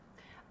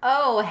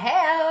Oh,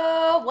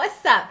 hey,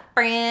 what's up,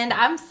 friend?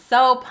 I'm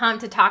so pumped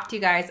to talk to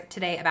you guys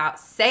today about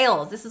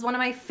sales. This is one of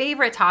my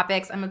favorite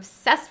topics. I'm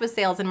obsessed with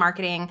sales and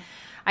marketing.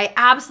 I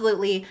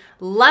absolutely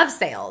love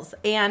sales.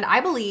 And I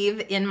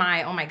believe in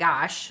my, oh my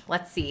gosh,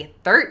 let's see,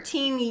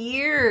 13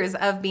 years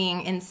of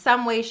being in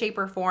some way, shape,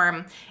 or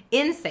form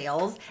in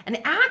sales. And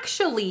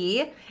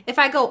actually, if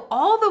I go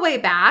all the way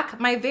back,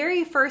 my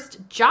very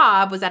first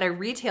job was at a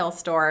retail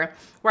store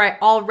where I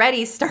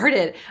already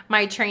started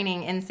my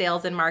training in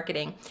sales and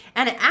marketing.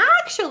 And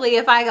actually,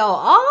 if I go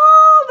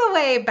all the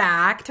way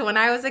back to when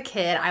I was a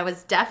kid, I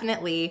was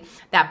definitely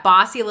that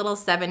bossy little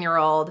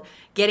 7-year-old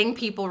getting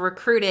people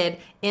recruited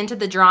into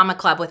the drama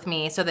club with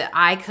me so that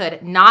I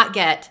could not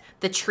get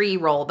the tree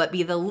role, but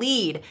be the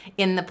lead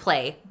in the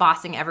play,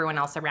 bossing everyone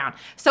else around.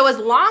 So as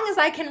long as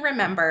I can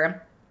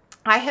remember,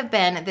 I have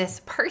been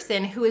this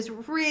person who is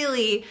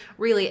really,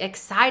 really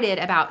excited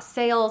about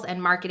sales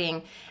and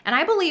marketing. And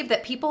I believe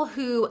that people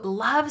who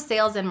love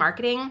sales and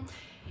marketing,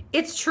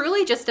 it's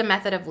truly just a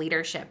method of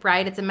leadership,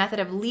 right? It's a method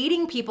of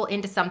leading people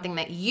into something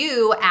that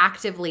you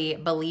actively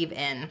believe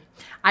in.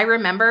 I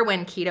remember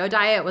when keto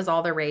diet was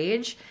all the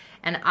rage,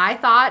 and I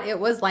thought it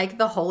was like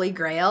the holy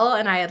grail,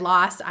 and I had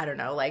lost, I don't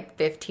know, like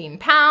 15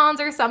 pounds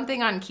or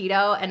something on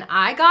keto, and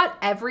I got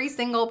every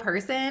single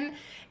person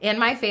in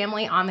my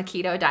family on the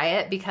keto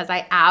diet because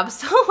I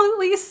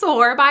absolutely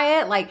swore by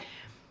it. Like,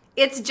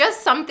 it's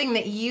just something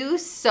that you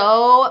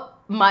so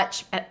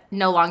much,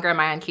 no longer am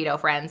I on keto,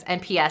 friends. And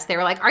P.S., they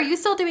were like, are you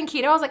still doing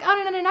keto? I was like,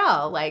 oh,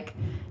 no. Like,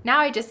 now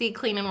I just eat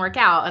clean and work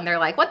out. And they're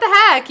like, what the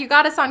heck? You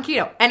got us on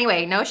keto.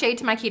 Anyway, no shade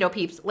to my keto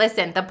peeps.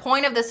 Listen, the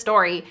point of the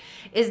story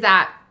is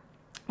that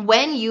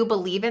when you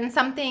believe in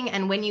something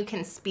and when you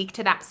can speak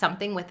to that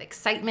something with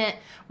excitement,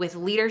 with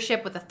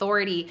leadership, with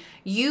authority,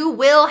 you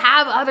will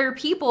have other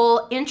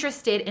people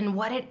interested in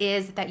what it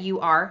is that you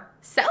are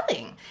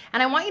selling.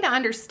 And I want you to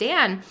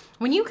understand,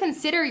 when you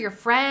consider your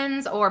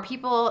friends or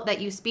people that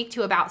you speak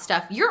to about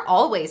stuff, you're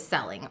always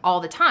selling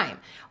all the time.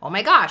 Oh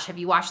my gosh, have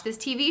you watched this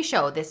TV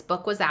show? This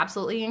book was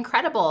absolutely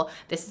incredible.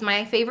 This is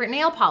my favorite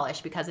nail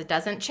polish because it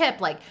doesn't chip.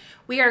 Like,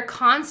 we are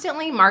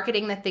constantly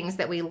marketing the things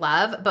that we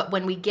love, but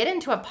when we get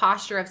into a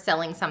posture of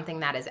selling something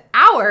that is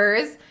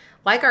ours,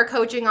 like our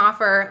coaching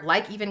offer,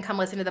 like even come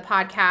listen to the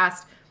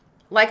podcast,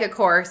 like a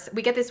course,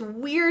 we get this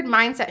weird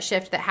mindset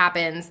shift that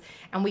happens,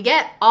 and we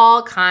get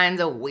all kinds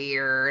of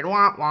weird,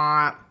 wah,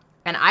 wah.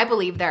 And I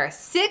believe there are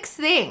 6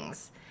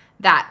 things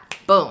that,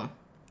 boom,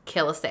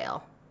 kill a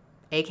sale,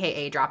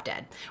 AKA drop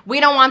dead. We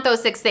don't want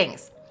those 6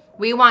 things.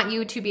 We want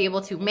you to be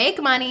able to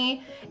make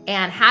money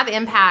and have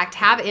impact,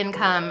 have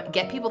income,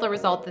 get people the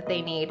result that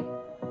they need.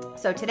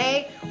 So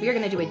today, we are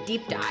going to do a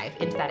deep dive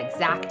into that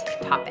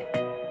exact topic.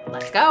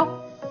 Let's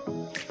go.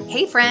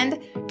 Hey friend,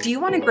 do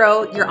you want to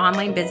grow your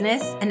online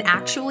business and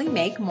actually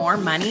make more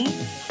money?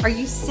 Are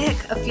you sick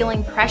of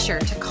feeling pressure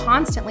to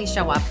constantly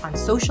show up on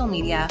social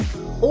media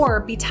or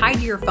be tied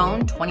to your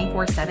phone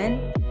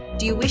 24/7?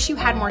 Do you wish you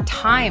had more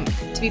time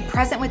to be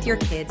present with your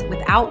kids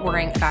without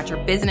worrying about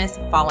your business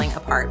falling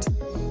apart?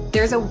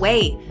 There's a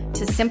way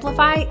to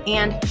simplify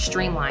and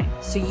streamline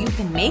so you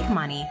can make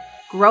money,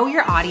 grow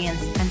your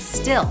audience, and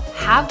still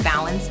have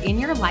balance in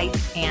your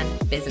life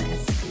and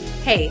business.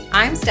 Hey,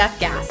 I'm Steph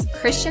Gass,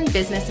 Christian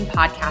business and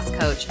podcast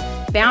coach,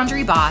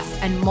 boundary boss,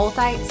 and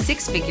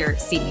multi-6-figure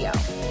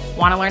CEO.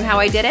 Want to learn how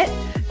I did it?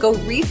 Go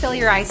refill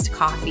your iced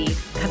coffee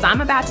because I'm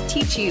about to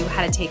teach you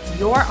how to take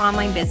your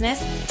online business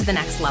to the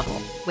next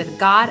level with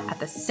God at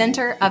the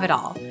center of it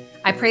all.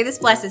 I pray this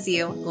blesses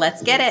you.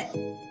 Let's get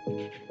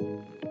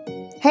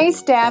it. Hey,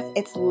 Steph,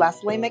 it's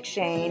Leslie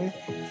McShane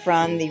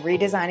from the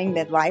Redesigning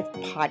Midlife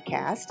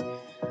podcast.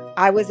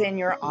 I was in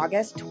your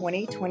August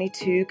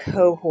 2022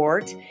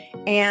 cohort,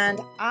 and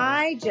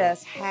I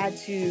just had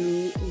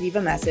to leave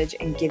a message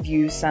and give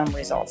you some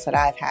results that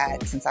I've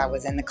had since I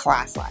was in the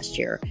class last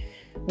year.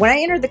 When I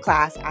entered the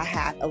class, I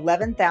had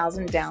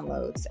 11,000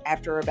 downloads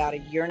after about a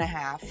year and a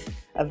half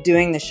of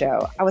doing the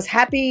show. I was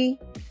happy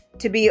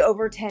to be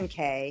over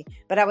 10K,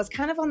 but I was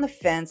kind of on the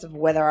fence of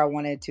whether I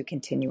wanted to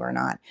continue or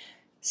not.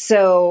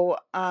 So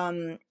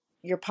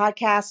your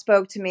podcast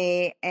spoke to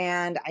me,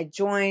 and I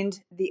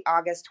joined the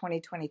August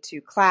 2022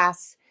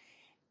 class,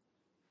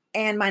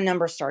 and my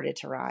number started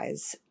to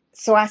rise.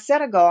 So I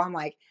set a goal. I'm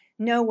like,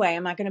 no way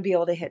am I going to be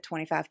able to hit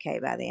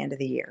 25K by the end of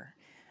the year.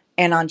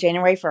 And on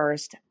January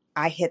 1st,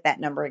 I hit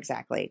that number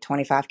exactly,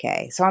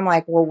 25K. So I'm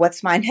like, well,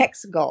 what's my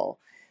next goal?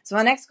 So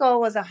my next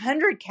goal was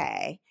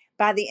 100K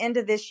by the end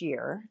of this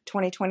year,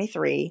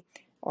 2023.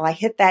 Well, I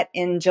hit that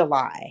in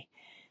July.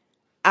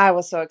 I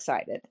was so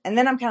excited. And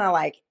then I'm kind of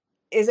like,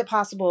 is it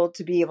possible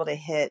to be able to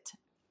hit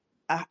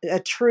a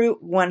true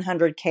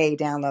 100K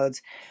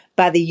downloads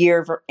by the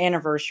year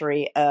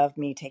anniversary of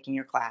me taking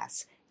your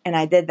class? And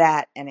I did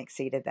that and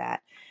exceeded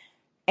that.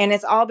 And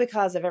it's all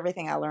because of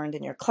everything I learned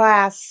in your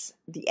class,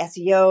 the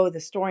SEO, the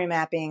story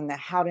mapping, the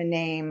how to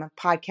name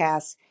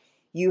podcasts.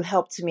 You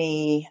helped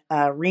me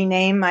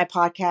rename my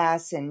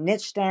podcasts and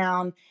niche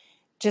down,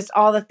 just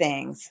all the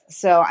things.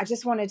 So I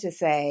just wanted to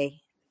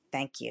say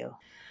thank you.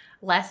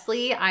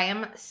 Leslie, I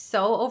am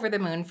so over the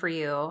moon for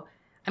you.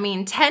 I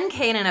mean,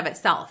 10K in and of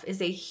itself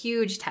is a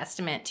huge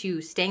testament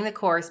to staying the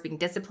course, being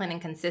disciplined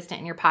and consistent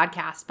in your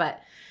podcast.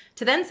 But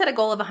to then set a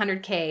goal of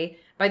 100K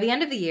by the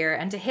end of the year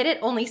and to hit it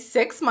only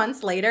 6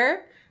 months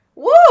later,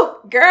 woo,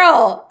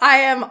 girl, I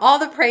am all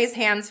the praise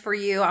hands for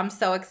you. I'm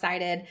so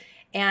excited.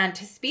 And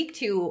to speak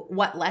to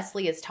what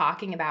Leslie is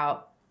talking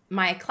about,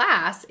 my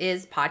class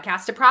is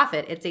Podcast to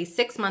Profit. It's a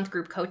 6-month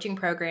group coaching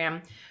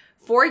program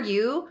for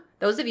you,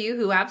 those of you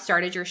who have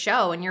started your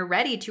show and you're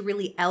ready to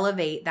really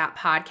elevate that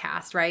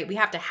podcast, right? We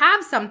have to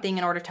have something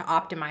in order to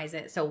optimize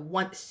it. So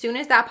as soon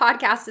as that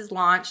podcast is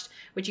launched,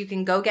 which you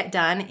can go get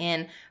done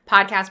in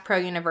Podcast Pro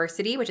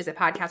University, which is at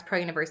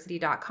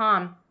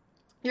podcastprouniversity.com,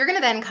 you're going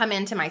to then come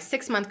into my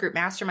 6-month group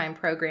mastermind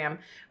program,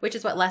 which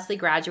is what Leslie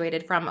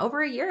graduated from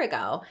over a year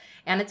ago.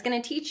 And it's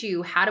going to teach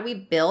you, how do we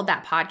build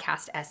that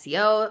podcast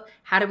SEO?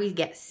 How do we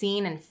get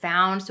seen and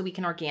found so we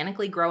can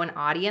organically grow an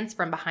audience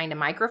from behind a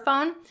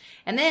microphone?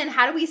 And then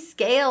how do we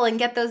scale and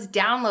get those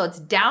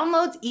downloads?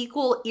 Downloads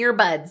equal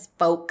earbuds,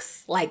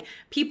 folks. Like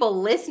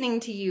people listening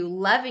to you,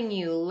 loving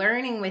you,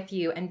 learning with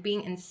you, and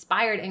being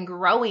inspired and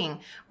growing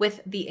with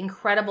the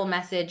incredible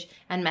message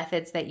and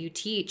methods that you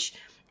teach.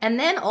 And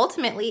then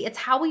ultimately, it's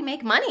how we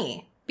make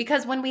money.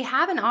 Because when we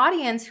have an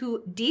audience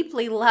who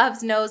deeply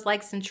loves, knows,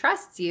 likes, and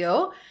trusts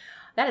you,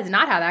 that is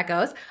not how that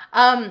goes.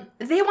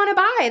 They want to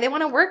buy, they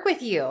want to work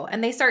with you,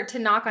 and they start to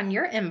knock on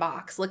your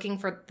inbox looking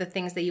for the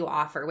things that you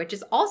offer, which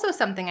is also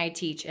something I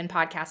teach in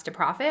Podcast to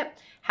Profit,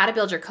 how to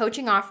build your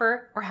coaching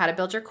offer or how to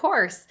build your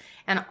course,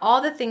 and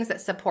all the things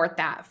that support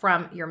that,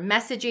 from your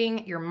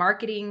messaging, your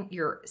marketing,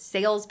 your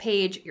sales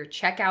page, your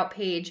checkout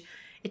page.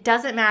 It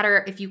doesn't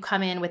matter if you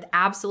come in with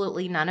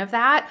absolutely none of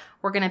that,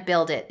 we're going to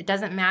build it. It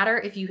doesn't matter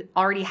if you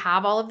already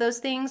have all of those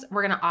things,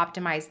 we're going to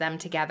optimize them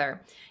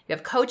together. You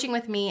have coaching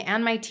with me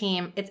and my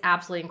team. It's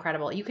absolutely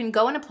incredible. You can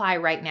go and apply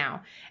right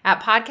now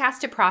at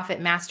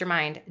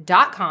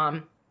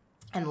podcasttoprofitmastermind.com,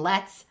 and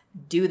let's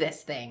do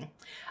this thing.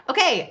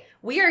 Okay,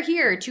 we are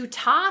here to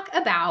talk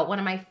about one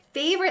of my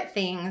favorite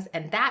things,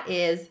 and that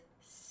is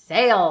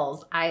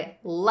sales. I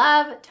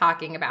love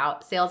talking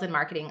about sales and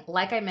marketing,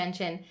 like I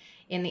mentioned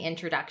in the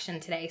introduction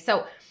today.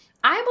 So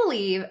I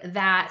believe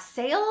that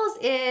sales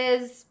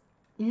is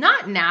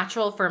not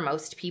natural for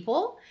most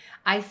people.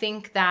 I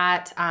think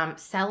that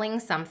selling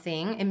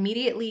something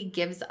immediately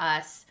gives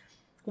us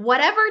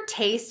whatever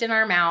taste in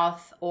our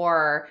mouth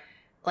or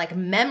like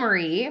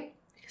memory,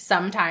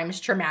 sometimes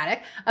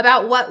traumatic,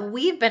 about what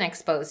we've been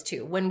exposed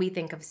to when we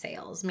think of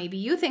sales. Maybe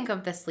you think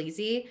of the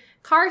sleazy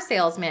car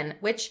salesman,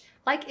 which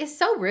like is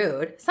so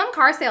rude. Some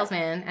car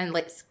salesmen and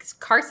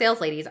car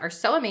sales ladies are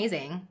so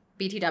amazing.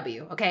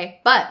 BTW,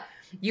 okay? But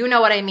you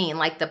know what I mean,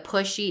 like the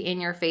pushy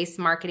in-your-face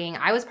marketing.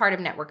 I was part of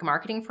network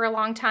marketing for a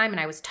long time, and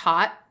I was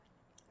taught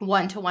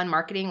one-to-one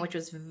marketing, which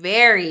was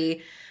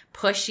very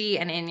pushy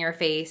and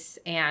in-your-face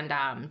and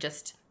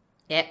just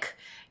ick,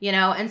 you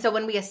know? And so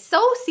when we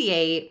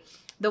associate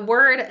the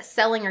word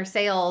selling or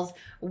sales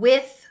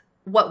with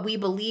what we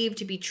believe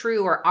to be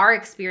true or our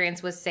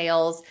experience with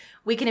sales,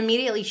 we can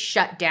immediately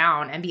shut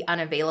down and be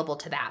unavailable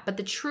to that. But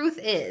the truth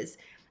is,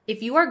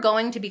 if you are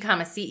going to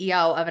become a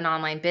CEO of an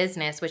online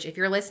business, which if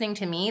you're listening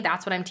to me,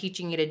 that's what I'm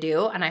teaching you to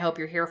do, and I hope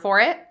you're here for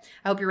it.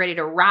 I hope you're ready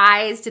to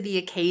rise to the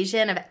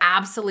occasion of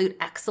absolute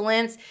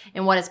excellence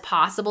in what is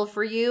possible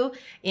for you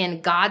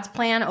in God's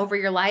plan over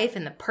your life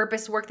and the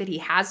purpose work that He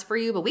has for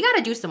you. But we got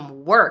to do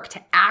some work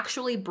to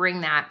actually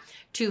bring that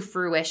to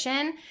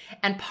fruition.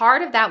 And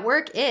part of that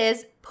work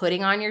is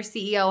putting on your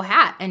CEO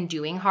hat and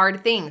doing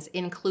hard things,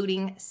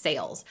 including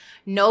sales.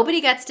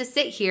 Nobody gets to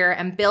sit here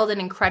and build an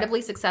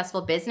incredibly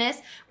successful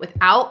business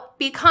without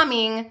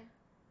becoming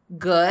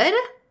good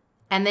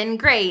and then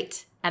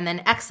great and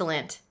then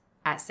excellent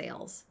at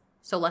sales.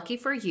 So lucky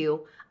for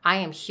you, I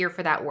am here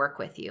for that work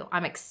with you.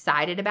 I'm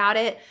excited about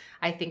it.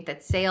 I think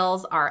that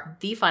sales are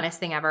the funnest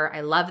thing ever.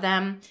 I love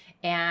them.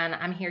 And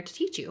I'm here to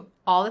teach you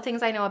all the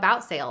things I know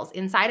about sales.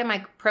 Inside of my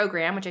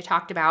program, which I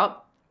talked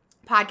about,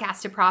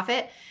 Podcast to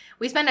Profit,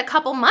 we spend a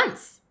couple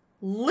months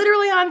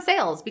literally on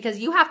sales, because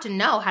you have to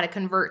know how to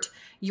convert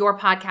your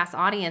podcast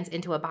audience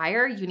into a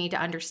buyer. You need to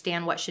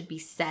understand what should be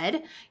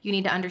said. You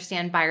need to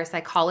understand buyer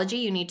psychology.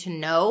 You need to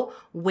know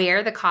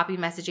where the copy,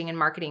 messaging, and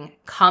marketing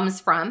comes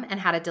from and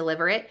how to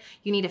deliver it.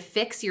 You need to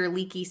fix your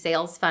leaky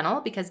sales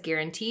funnel, because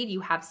guaranteed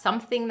you have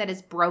something that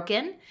is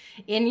broken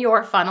in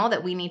your funnel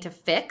that we need to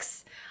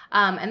fix.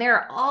 And there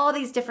are all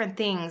these different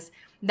things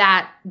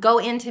that go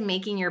into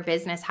making your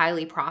business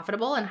highly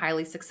profitable and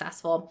highly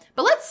successful.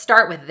 But let's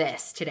start with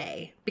this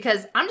today,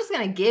 because I'm just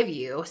going to give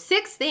you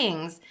 6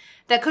 things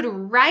that could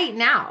right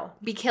now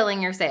be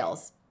killing your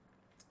sales.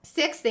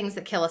 6 things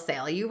that kill a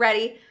sale. Are you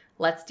ready?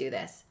 Let's do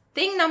this.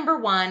 Thing number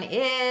 1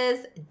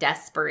 is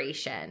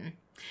desperation.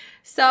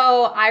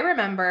 So I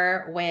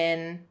remember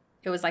when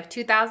it was like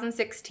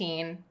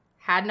 2016,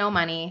 had no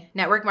money,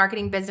 network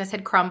marketing business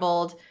had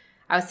crumbled.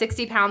 I was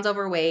 60 pounds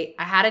overweight.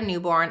 I had a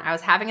newborn. I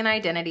was having an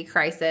identity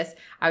crisis.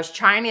 I was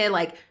trying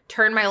to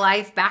turn my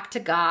life back to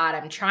God.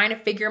 I'm trying to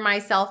figure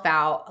myself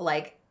out.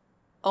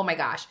 Oh my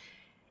gosh.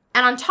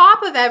 And on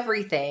top of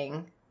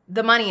everything,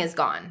 the money is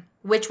gone,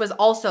 which was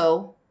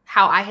also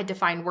how I had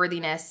defined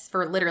worthiness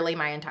for literally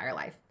my entire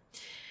life.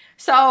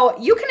 So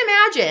you can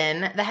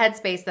imagine the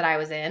headspace that I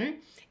was in,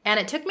 and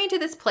it took me to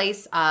this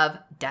place of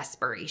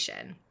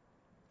desperation.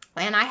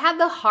 And I had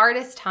the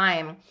hardest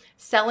time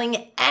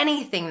selling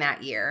anything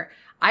that year.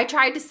 I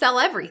tried to sell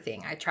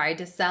everything. I tried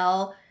to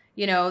sell,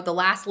 the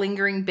last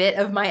lingering bit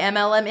of my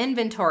MLM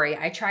inventory.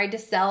 I tried to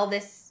sell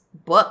this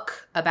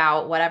book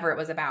about whatever it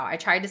was about. I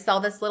tried to sell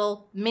this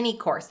little mini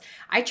course.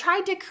 I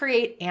tried to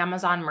create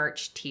Amazon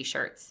merch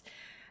t-shirts.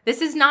 This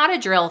is not a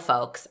drill,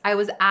 folks. I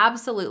was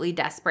absolutely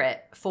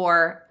desperate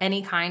for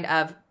any kind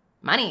of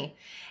money.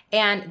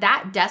 And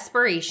that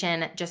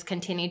desperation just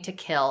continued to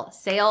kill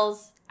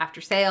sales after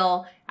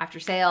sale after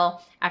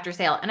sale after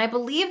sale. And I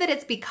believe that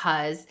it's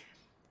because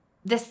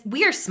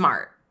we are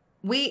smart.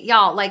 We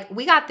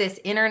got this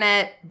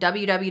internet,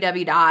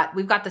 www.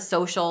 We've got the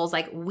socials.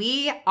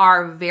 We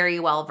are very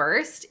well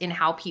versed in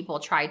how people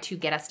try to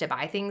get us to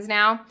buy things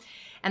now.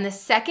 And the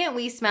second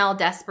we smell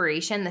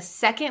desperation, the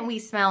second we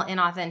smell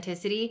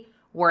inauthenticity,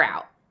 we're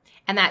out.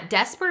 And that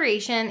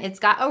desperation, it's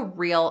got a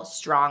real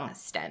strong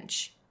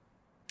stench.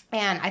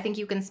 And I think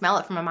you can smell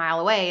it from a mile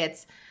away.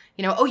 It's,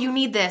 oh, you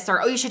need this,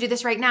 or oh, you should do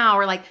this right now,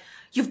 or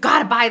you've got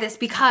to buy this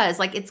because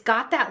it's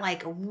got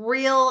that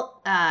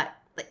real,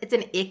 it's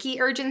an icky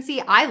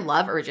urgency. I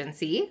love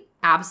urgency.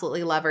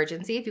 Absolutely love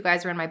urgency. If you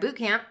guys were in my boot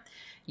camp,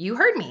 you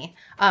heard me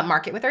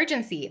market with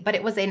urgency, but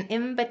it was an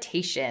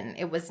invitation.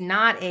 It was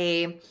not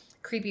a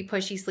creepy,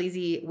 pushy,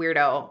 sleazy,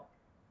 weirdo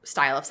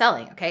style of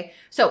selling. Okay.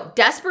 So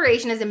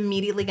desperation is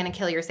immediately going to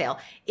kill your sale.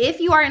 If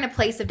you are in a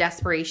place of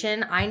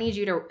desperation, I need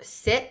you to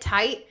sit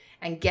tight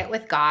and get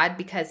with God,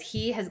 because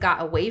he has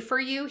got a way for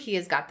you. He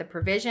has got the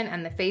provision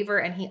and the favor,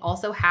 and he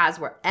also has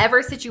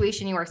whatever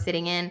situation you are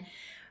sitting in.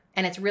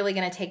 And it's really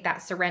going to take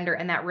that surrender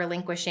and that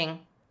relinquishing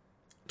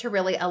to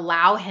really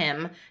allow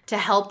him to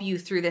help you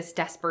through this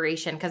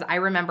desperation. Because I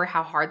remember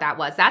how hard that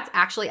was. That's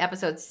actually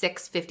episode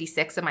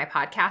 656 of my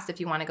podcast, if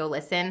you want to go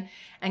listen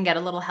and get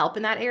a little help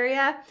in that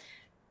area.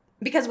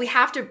 Because we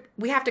have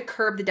to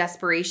curb the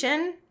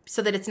desperation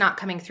so that it's not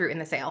coming through in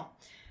the sale.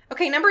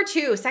 Okay, number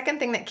 2, second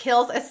thing that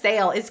kills a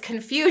sale is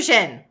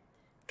confusion.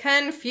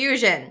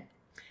 Confusion.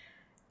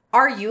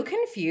 Are you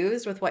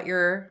confused with what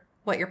your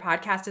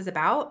podcast is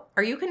about?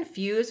 Are you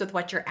confused with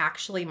what you're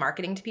actually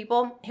marketing to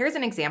people? Here's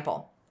an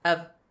example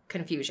of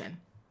confusion.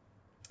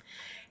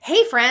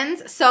 Hey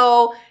friends,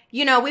 so,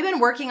 we've been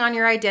working on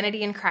your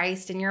identity in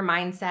Christ and your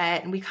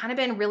mindset, and we've kind of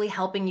been really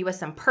helping you with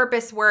some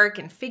purpose work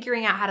and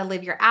figuring out how to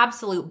live your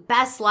absolute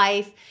best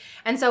life.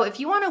 And so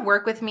if you want to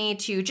work with me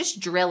to just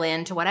drill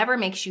into whatever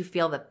makes you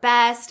feel the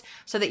best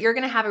so that you're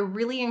going to have a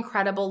really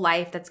incredible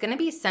life that's going to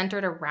be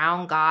centered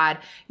around God,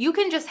 you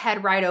can just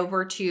head right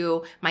over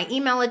to my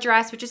email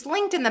address, which is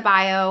linked in the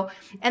bio.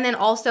 And then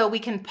also we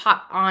can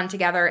pop on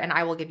together and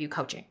I will give you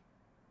coaching.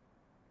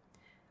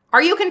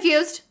 Are you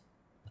confused?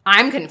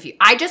 I'm confused.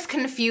 I just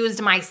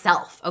confused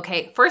myself.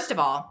 Okay. First of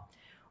all,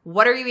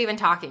 what are you even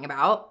talking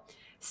about?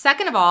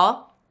 Second of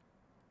all,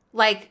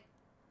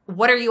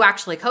 what are you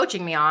actually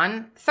coaching me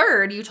on?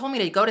 Third, you told me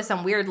to go to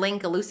some weird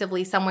link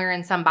elusively somewhere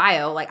in some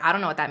bio. I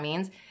don't know what that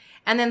means.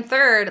 And then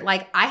third,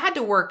 I had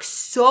to work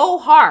so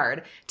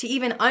hard to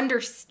even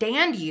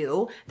understand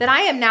you that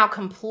I am now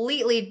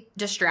completely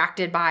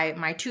distracted by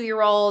my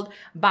 2-year-old,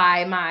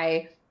 by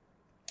my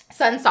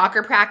son's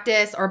soccer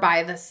practice, or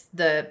by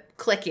the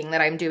clicking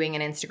that I'm doing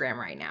in Instagram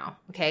right now.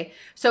 Okay.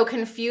 So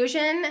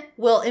confusion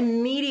will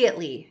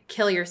immediately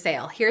kill your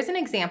sale. Here's an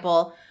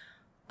example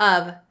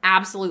of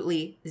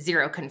absolutely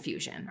zero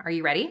confusion. Are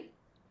you ready?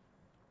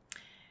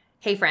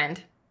 Hey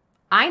friend,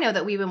 I know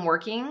that we've been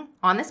working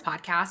on this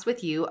podcast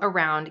with you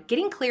around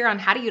getting clear on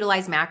how to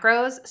utilize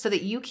macros so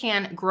that you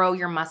can grow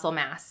your muscle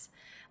mass.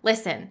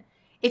 Listen,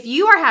 if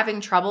you are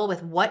having trouble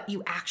with what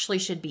you actually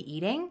should be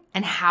eating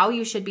and how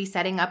you should be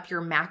setting up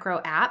your macro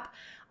app,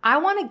 I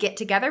want to get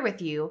together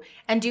with you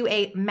and do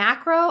a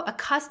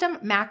custom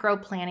macro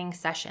planning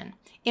session.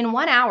 In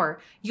 1 hour,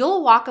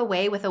 you'll walk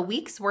away with a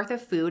week's worth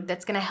of food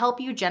that's going to help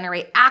you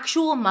generate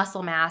actual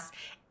muscle mass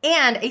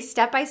and a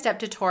step-by-step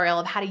tutorial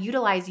of how to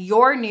utilize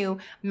your new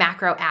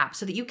macro app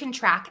so that you can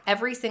track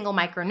every single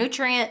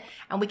micronutrient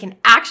and we can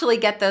actually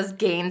get those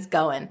gains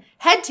going.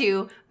 Head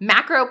to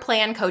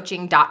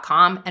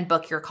macroplancoaching.com and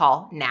book your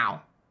call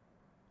now.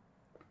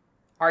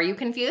 Are you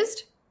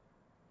confused?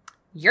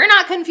 You're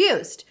not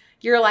confused.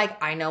 You're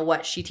like, I know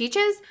what she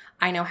teaches.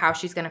 I know how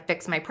she's going to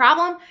fix my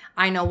problem.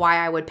 I know why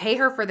I would pay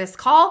her for this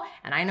call,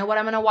 and I know what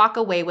I'm going to walk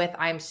away with.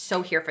 I'm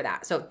so here for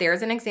that. So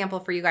there's an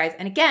example for you guys.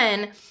 And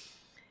again,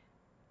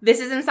 this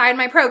is inside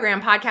my program,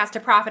 Podcast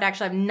to Profit. I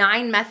actually have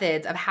 9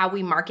 methods of how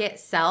we market,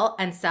 sell,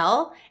 and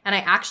sell. And I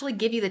actually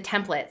give you the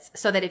templates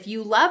so that if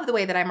you love the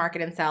way that I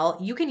market and sell,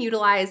 you can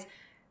utilize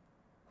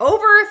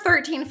over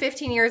 13,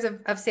 15 years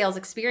of sales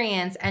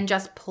experience and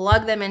just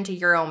plug them into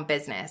your own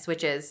business,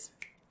 which is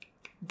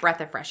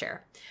breath of fresh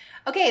air.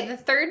 Okay, the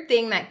third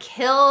thing that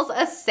kills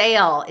a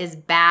sale is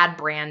bad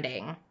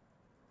branding.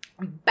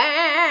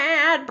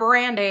 Bad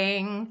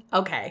branding.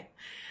 Okay.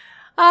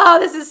 Oh,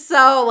 this is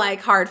so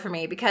hard for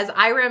me because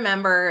I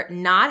remember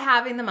not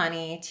having the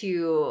money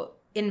to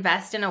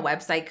invest in a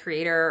website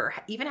creator or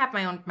even have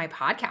my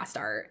podcast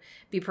art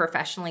be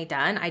professionally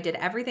done. I did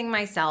everything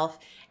myself,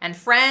 and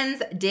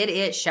friends, did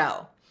it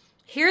show.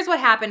 Here's what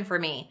happened for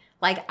me.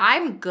 Like,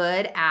 I'm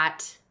good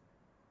at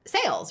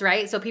sales,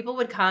 right? So people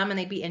would come and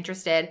they'd be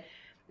interested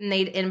and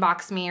they'd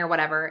inbox me or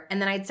whatever,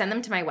 and then I'd send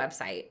them to my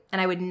website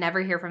and I would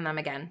never hear from them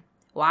again.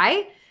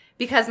 Why?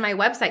 Because my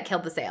website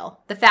killed the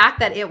sale. The fact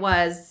that it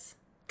was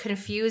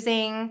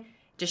confusing,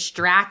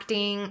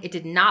 distracting, it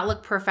did not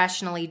look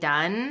professionally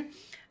done.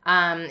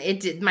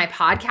 My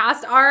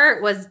podcast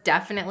art was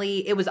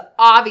it was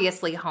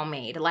obviously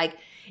homemade. Like,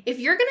 if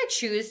you're going to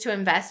choose to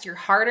invest your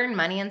hard-earned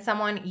money in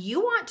someone,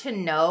 you want to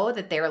know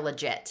that they're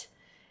legit.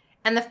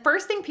 And the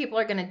first thing people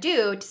are going to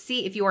do to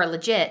see if you are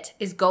legit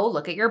is go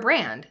look at your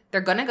brand. They're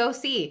going to go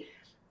see,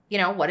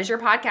 what does your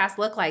podcast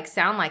look like,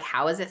 sound like?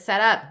 How is it set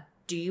up?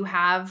 Do you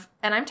have,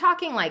 and I'm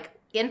talking like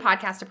in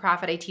Podcast to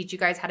Profit, I teach you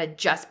guys how to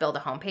just build a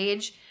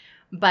homepage,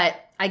 but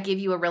I give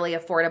you a really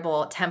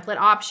affordable template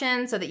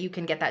option so that you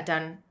can get that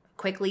done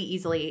quickly,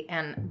 easily,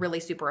 and really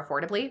super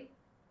affordably.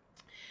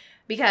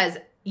 Because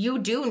you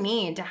do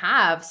need to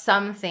have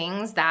some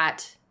things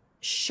that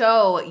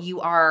show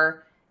you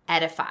are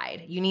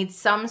edified. You need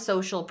some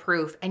social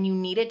proof, and you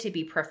need it to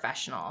be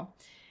professional.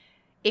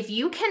 If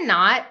you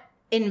cannot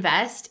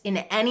invest in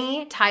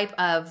any type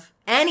of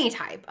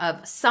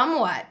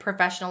somewhat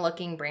professional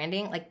looking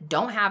branding, like,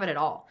 don't have it at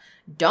all.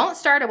 Don't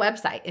start a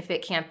website if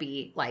it can't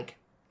be like,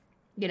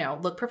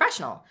 look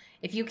professional.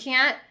 If you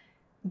can't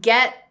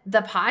get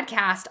the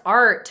podcast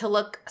art to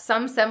look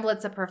some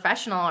semblance of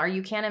professional, or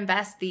you can't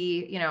invest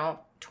the,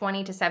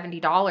 $20 to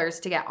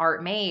 $70 to get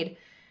art made,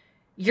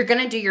 you're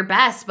going to do your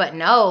best, but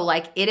no,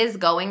 like, it is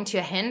going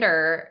to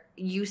hinder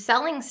you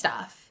selling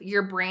stuff.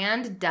 Your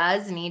brand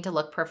does need to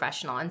look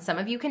professional. And some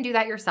of you can do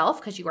that yourself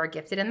because you are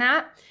gifted in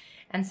that.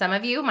 And some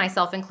of you,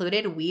 myself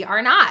included, we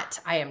are not.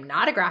 I am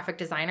not a graphic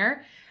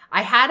designer.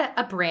 I had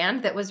a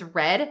brand that was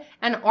red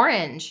and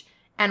orange.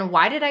 And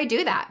why did I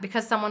do that?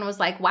 Because someone was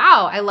like,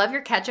 wow, I love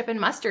your ketchup and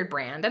mustard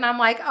brand. And I'm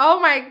like, oh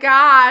my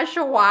gosh,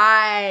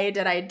 why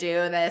did I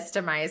do this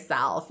to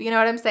myself? You know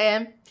what I'm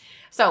saying?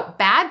 So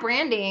bad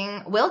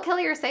branding will kill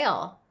your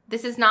sale.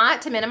 This is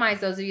not to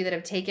minimize those of you that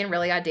have taken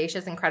really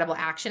audacious, incredible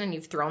action and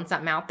you've thrown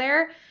something out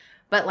there,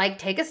 but like,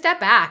 take a step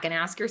back and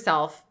ask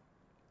yourself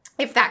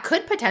if that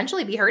could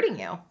potentially be hurting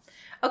you.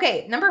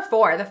 Okay, number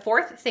 4, the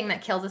fourth thing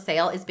that kills a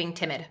sale is being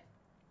timid.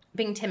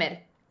 Being timid.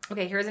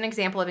 Okay, here's an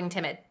example of being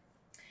timid.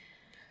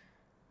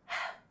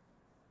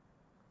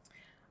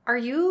 Are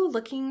you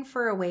looking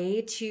for a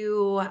way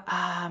to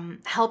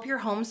help your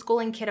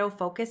homeschooling kiddo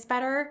focus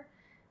better?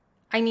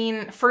 I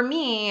mean, for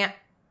me,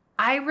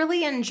 I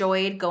really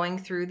enjoyed going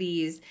through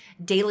these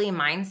daily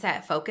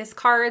mindset focus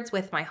cards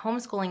with my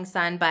homeschooling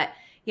son, but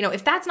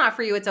if that's not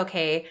for you, it's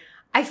okay.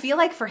 I feel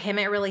like for him,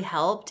 it really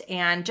helped.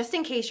 And just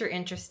in case you're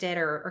interested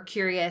or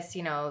curious,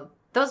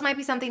 those might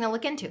be something to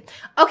look into.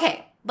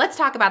 Okay, let's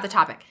talk about the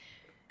topic.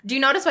 Do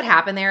you notice what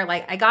happened there?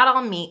 Like, I got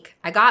all meek.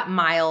 I got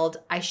mild.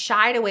 I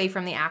shied away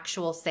from the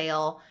actual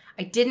sale.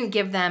 I didn't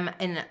give them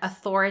an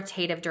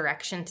authoritative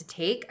direction to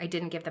take. I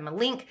didn't give them a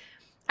link.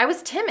 I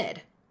was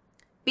timid.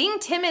 Being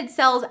timid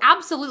sells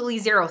absolutely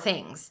zero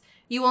things.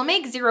 You will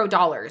make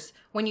 $0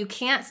 when you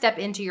can't step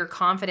into your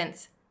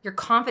confident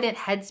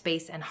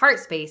headspace and heart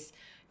space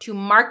to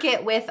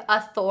market with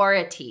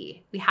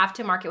authority. We have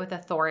to market with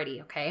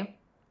authority, okay?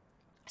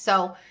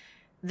 So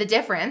the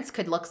difference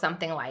could look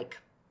something like,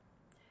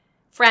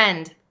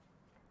 friend,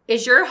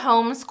 is your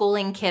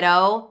homeschooling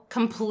kiddo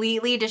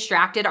completely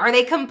distracted? Are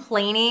they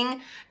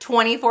complaining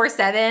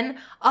 24/7?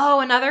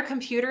 Oh, another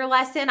computer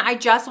lesson? I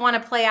just want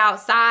to play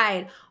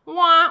outside.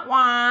 Wah,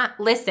 wah.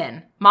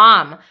 Listen,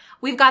 mom,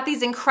 we've got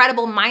these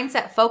incredible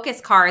mindset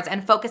focus cards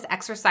and focus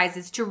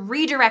exercises to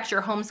redirect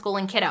your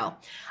homeschooling kiddo.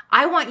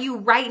 I want you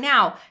right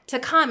now to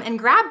come and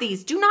grab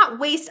these. Do not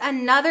waste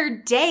another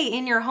day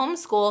in your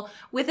homeschool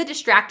with a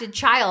distracted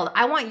child.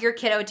 I want your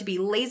kiddo to be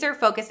laser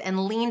focused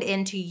and leaned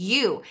into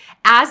you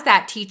as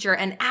that teacher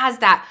and as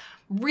that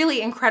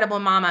really incredible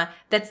mama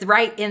that's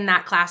right in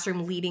that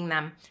classroom leading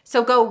them.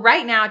 So go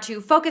right now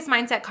to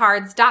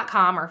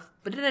focusmindsetcards.com or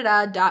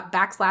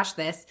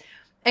 /this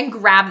and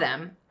grab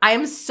them. I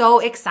am so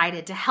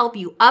excited to help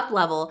you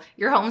up-level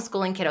your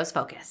homeschooling kiddos'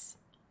 focus.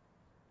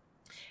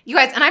 You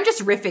guys, and I'm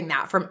just riffing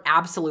that from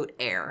absolute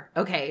air,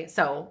 okay?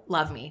 So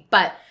love me.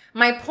 But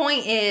my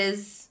point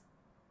is,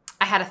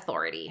 I had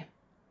authority.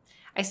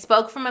 I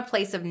spoke from a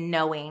place of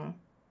knowing.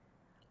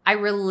 I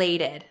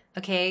related,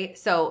 okay?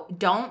 So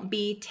don't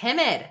be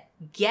timid.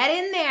 Get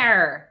in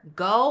there.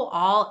 Go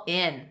all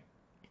in.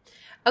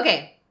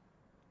 Okay.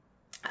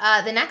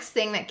 The next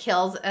thing that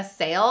kills a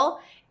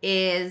sale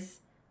is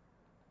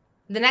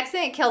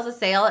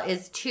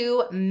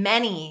too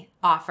many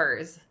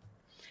offers.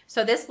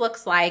 So this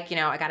looks like,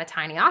 I got a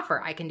tiny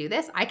offer. I can do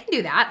this. I can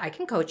do that. I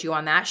can coach you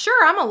on that.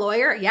 Sure, I'm a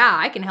lawyer. Yeah,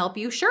 I can help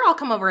you. Sure, I'll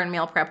come over and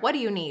meal prep. What do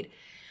you need?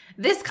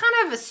 This kind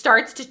of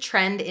starts to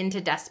trend into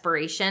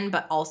desperation,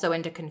 but also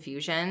into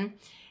confusion.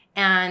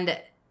 And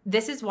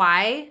this is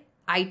why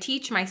I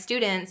teach my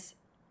students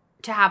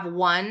to have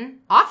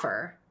one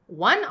offer.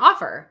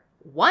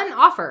 One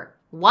offer.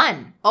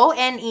 One.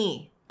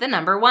 O-N-E. The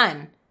number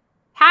one.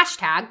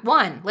 Hashtag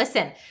one.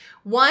 Listen,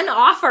 one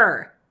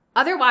offer.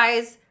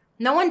 Otherwise,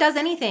 no one does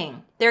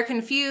anything. They're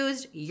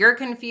confused. You're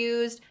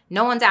confused.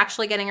 No one's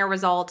actually getting a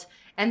result.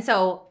 And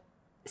so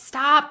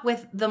stop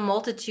with the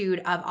multitude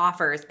of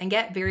offers and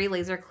get very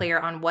laser clear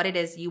on what it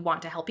is you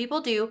want to help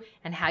people do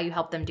and how you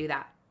help them do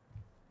that.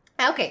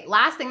 Okay,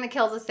 last thing that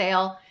kills a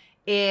sale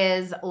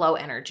is low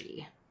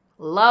energy.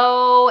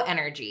 Low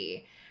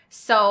energy.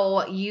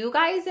 So you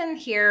guys in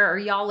here, or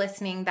y'all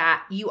listening,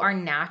 that you are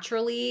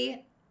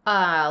naturally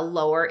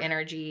lower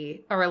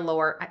energy or a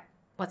lower,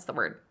 what's the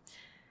word?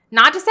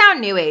 Not to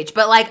sound new age,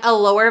 but like a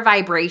lower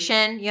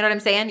vibration. You know what I'm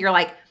saying? You're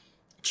like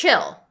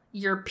chill.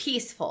 You're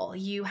peaceful.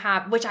 You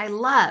have, which I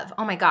love.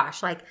 Oh my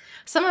gosh. Like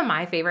some of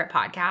my favorite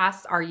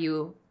podcasts are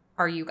you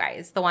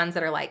guys, the ones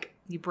that are like,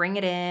 you bring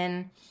it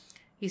in,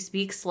 you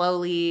speak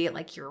slowly,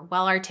 like you're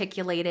well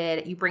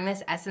articulated. You bring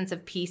this essence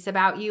of peace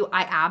about you.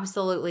 I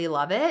absolutely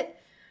love it.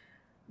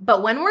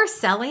 But when we're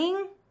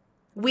selling,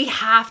 we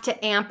have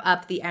to amp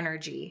up the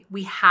energy.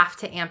 We have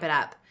to amp it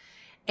up.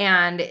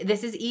 And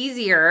this is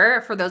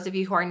easier for those of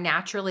you who are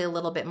naturally a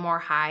little bit more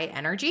high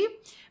energy,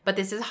 but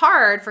this is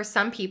hard for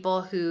some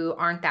people who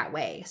aren't that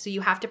way. So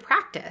you have to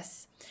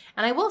practice.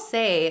 And I will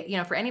say,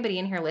 for anybody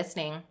in here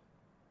listening,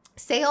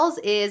 sales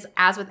is,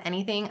 as with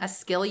anything, a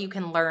skill you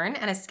can learn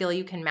and a skill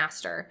you can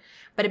master.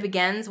 But it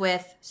begins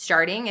with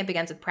starting. It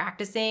begins with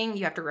practicing.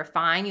 You have to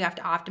refine. You have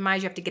to optimize.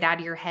 You have to get out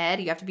of your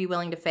head. You have to be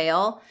willing to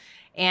fail.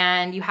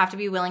 And you have to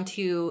be willing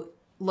to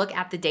look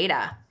at the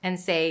data and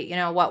say,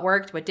 what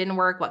worked, what didn't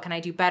work, what can I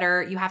do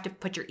better? You have to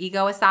put your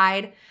ego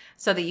aside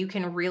so that you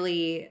can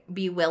really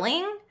be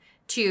willing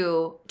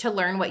to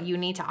learn what you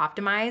need to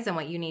optimize and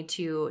what you need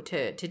to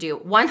do.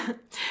 One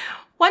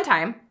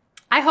time,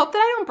 I hope that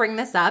I don't bring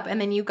this up and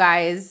then you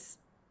guys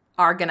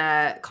are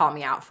gonna call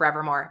me out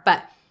forevermore.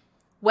 But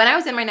when I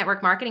was in my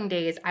network marketing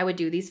days, I would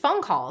do these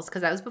phone calls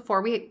because that was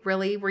before we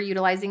really were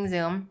utilizing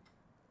Zoom.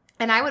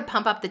 And I would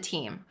pump up the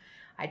team.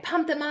 I'd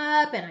pump them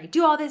up and I'd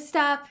do all this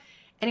stuff.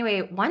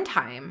 Anyway, one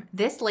time,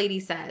 this lady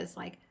says,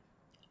 like,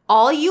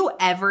 all you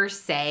ever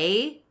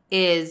say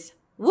is,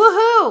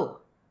 woohoo,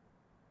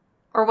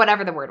 or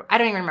whatever the word. I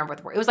don't even remember what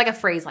the word. It was like a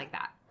phrase like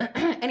that.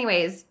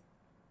 Anyways,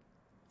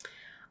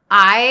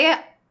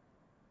 I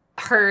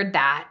heard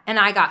that and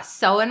I got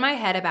so in my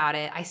head about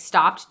it, I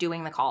stopped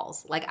doing the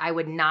calls. Like, I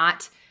would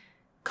not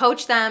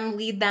coach them,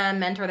 lead them,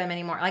 mentor them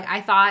anymore. Like,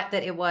 I thought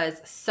that it was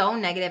so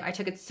negative. I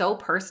took it so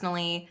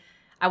personally.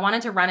 I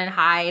wanted to run and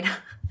hide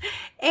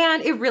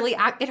and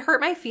it hurt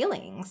my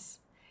feelings.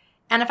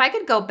 And if I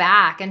could go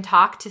back and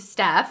talk to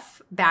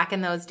Steph back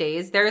in those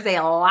days, there's a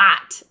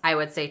lot I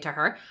would say to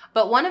her.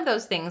 But one of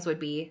those things would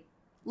be,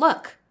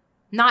 look,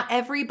 not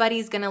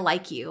everybody's going to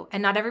like you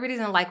and not everybody's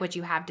going to like what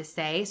you have to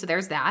say. So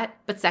there's that.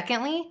 But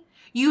secondly,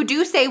 you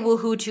do say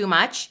woohoo too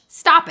much.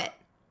 Stop it.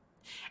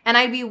 And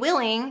I'd be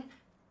willing,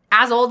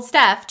 as old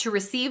Steph, to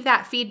receive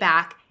that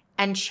feedback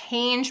and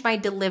change my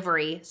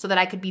delivery so that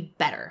I could be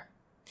better.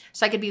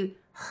 So I could be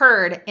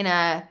heard in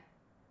a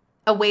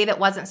way that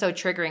wasn't so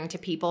triggering to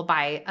people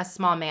by a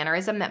small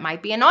mannerism that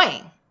might be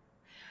annoying.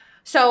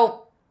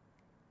 So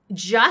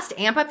just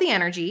amp up the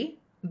energy,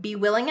 be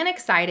willing and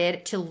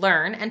excited to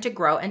learn and to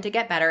grow and to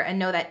get better, and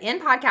know that in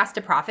Podcast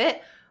to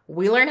Profit,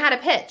 we learn how to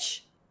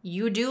pitch.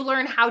 You do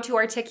learn how to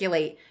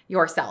articulate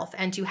yourself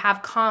and to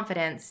have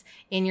confidence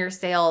in your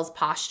sales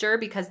posture,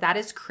 because that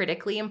is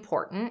critically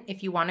important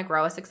if you want to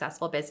grow a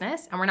successful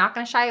business. And we're not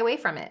going to shy away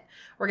from it.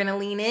 We're going to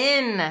lean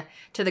in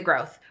to the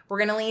growth. We're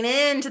going to lean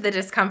into the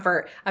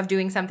discomfort of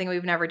doing something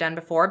we've never done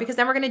before, because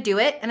then we're going to do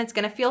it and it's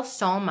going to feel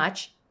so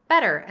much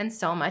better and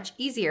so much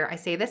easier. I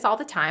say this all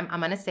the time. I'm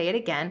going to say it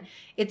again.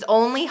 It's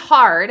only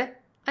hard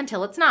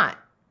until it's not.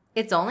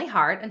 It's only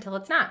hard until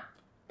it's not.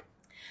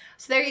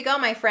 So there you go,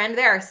 my friend.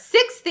 There are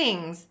 6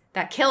 things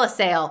that kill a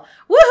sale.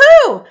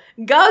 Woohoo!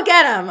 Go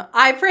get them.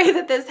 I pray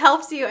that this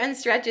helps you and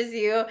stretches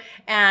you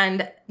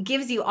and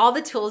gives you all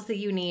the tools that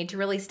you need to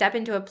really step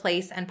into a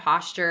place and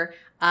posture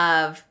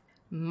of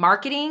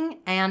marketing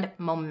and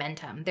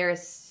momentum. There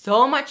is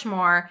so much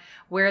more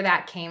where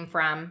that came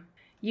from.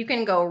 You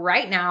can go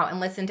right now and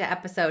listen to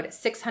episode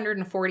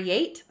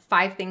 648,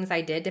 5 Things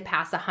I Did to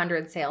Pass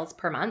 100 Sales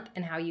per Month,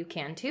 and how you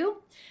can too.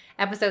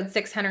 Episode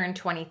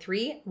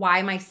 623,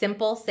 Why My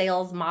Simple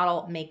Sales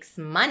Model Makes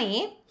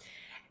Money.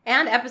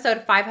 And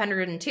episode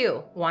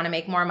 502, Want to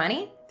Make More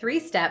Money?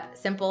 3-Step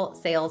Simple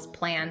Sales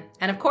Plan.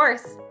 And of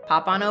course,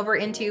 pop on over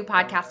into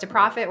Podcast to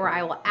Profit, where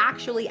I will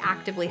actually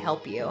actively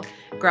help you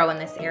grow in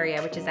this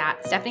area, which is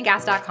at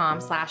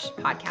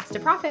stephanigass.com/podcast to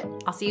profit.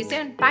 I'll see you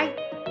soon. Bye.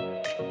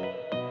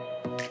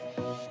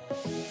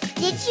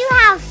 Did you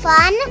have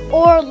fun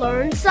or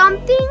learn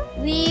something?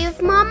 Leave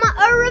Mama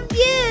a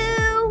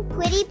review.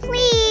 Pretty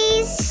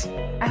please.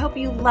 I hope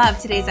you loved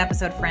today's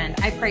episode, friend.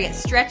 I pray it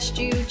stretched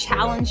you,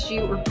 challenged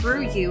you, or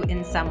grew you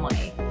in some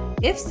way.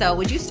 If so,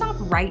 would you stop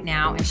right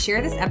now and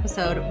share this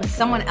episode with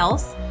someone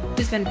else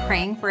who's been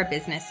praying for a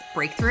business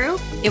breakthrough?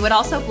 It would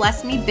also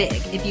bless me big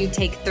if you'd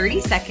take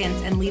 30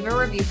 seconds and leave a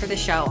review for the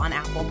show on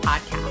Apple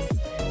Podcasts.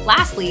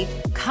 Lastly,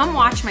 come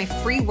watch my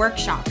free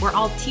workshop where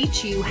I'll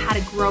teach you how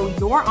to grow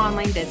your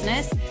online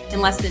business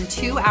in less than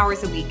 2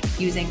 hours a week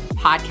using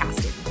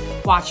podcasting.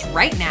 Watch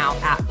right now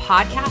at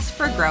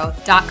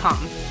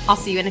podcastforgrowth.com. I'll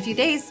see you in a few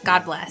days.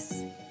 God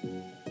bless.